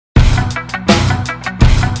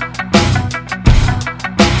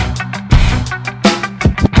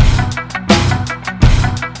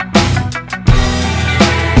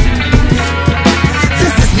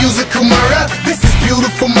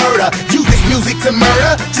music to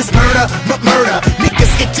murder, just murder, murder.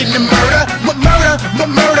 Niggas itching to murder, murder,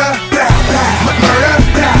 murder. Murder,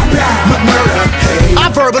 murder.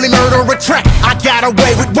 I verbally murder a track, I got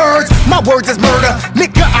away with words. My words is murder,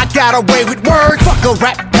 nigga, I got away with words. Fuck a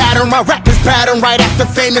rap pattern, my rap is pattern right after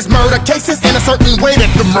famous murder cases in a certain way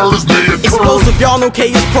that the murders may occur. Explosive, y'all know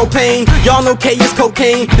K is propane, y'all know K is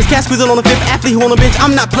cocaine. This cat squeezing on the fifth athlete who on the bench,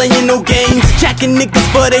 I'm not playing no games. Jacking niggas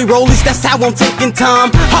for they rollies, that's how I'm taking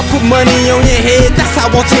time. I'll put money on your head, that's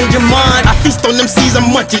how I'll change your mind. I feast on them seas,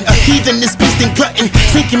 I'm munching, a heathen is feasting, glutton,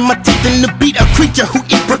 sinking my teeth in the beat, a creature who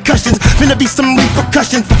eat percussions. Finna be some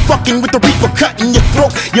repercussions for fucking with the reaper, cutting your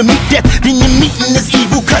throat. You meet death, then you're meeting this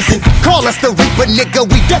evil cousin. Call us the reaper, nigga,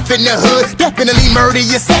 we deaf in the hood. Definitely murder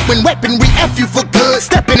your set when weaponry F you for good.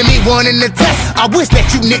 Stepping to me wanting to test, I wish that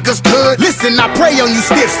you niggas could. Listen, I pray on you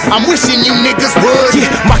stiffs, I'm wishing you niggas would. Yeah,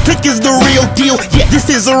 my clique is the real deal, yeah, this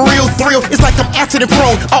is a real thrill. It's like I'm accident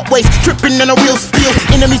prone, always tripping in a real spill.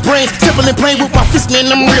 Enemy's brains, simple and plain with my fist, man,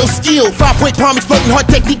 I'm real skilled. 5-point palm exploding hard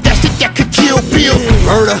technique, that shit that could kill Bill.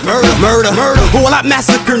 Murder, murder, murder, murder. Who will I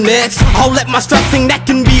massacre next? I'll let my strap sing, that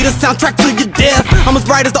can be the soundtrack to your death. I'm as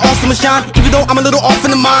bright as the awesome shine, even though I'm a little off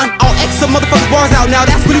in the mind. I'll X some motherfuckers bars out now,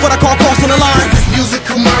 that's really what I call crossing the line. This is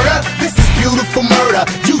musical murder, this is beautiful murder.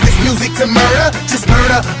 Use this music to murder, just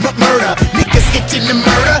murder, murder. Niggas itching to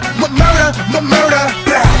murder, murder, murder.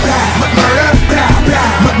 Murder,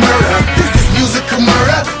 murder. This is musical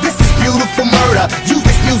murder, this is beautiful murder. Use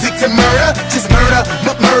this music to murder, just murder,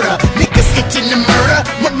 murder. Niggas itching to murder,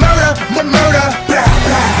 murder, murder.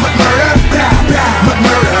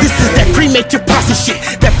 This is that premature process shit,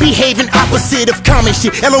 that behaving opposite of common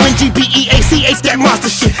shit. LONGBEACH, that monster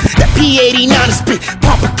shit. That P89 is spit,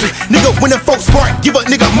 pop a clip. Nigga, when the folks smart, give a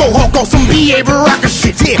nigga mohawk on some B.A. Baraka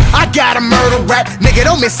shit. Yeah, I got a murder rap, nigga,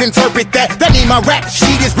 don't misinterpret that. That mean my rap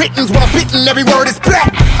sheet is written when I'm spitting, every word is black.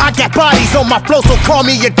 I got bodies on my flow, so call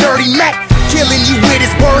me a dirty Mac. Killing you with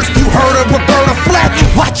his words, you heard of Roberta Flack.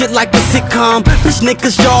 Watch it like a sitcom, bitch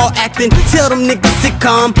niggas y'all acting. Tell them niggas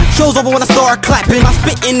sitcom, show's over when I start clapping. My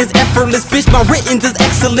spitting is effortless, bitch, my written's is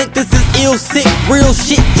excellent. This is ill, sick, real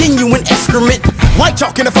shit, genuine excrement. White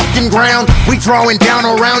chalk in the fucking ground, we drawing down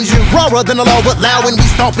around you. Rawer than the law would allow, and we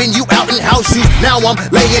stomping you out in house shoes. Now I'm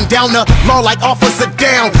laying down the law like officer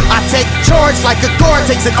down. I take charge like a guard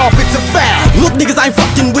takes an offensive foul. Look niggas, I ain't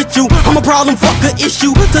fucking with you, I'm a problem, fuck a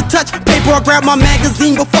issue. To touch paper, I grab my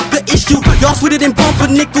magazine, but fuck the issue. Y'all sweeter than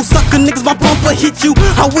pumpernickel, sucker niggas, my pumper hit you.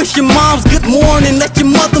 I wish your mom's good morning, let your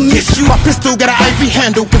mother miss you. My pistol got an ivory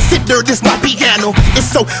handle, consider this my piano. It's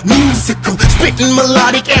so musical, spitting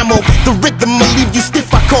melodic ammo. The rhythm will leave you stiff,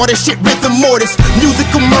 I call this shit rhythm mortis.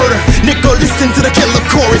 Musical murder, nigga, listen to the killer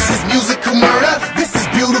chorus. This is musical murder, this is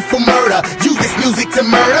beautiful murder. Use this music to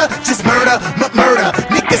murder, just murder, murder.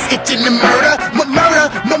 Niggas itching to murder,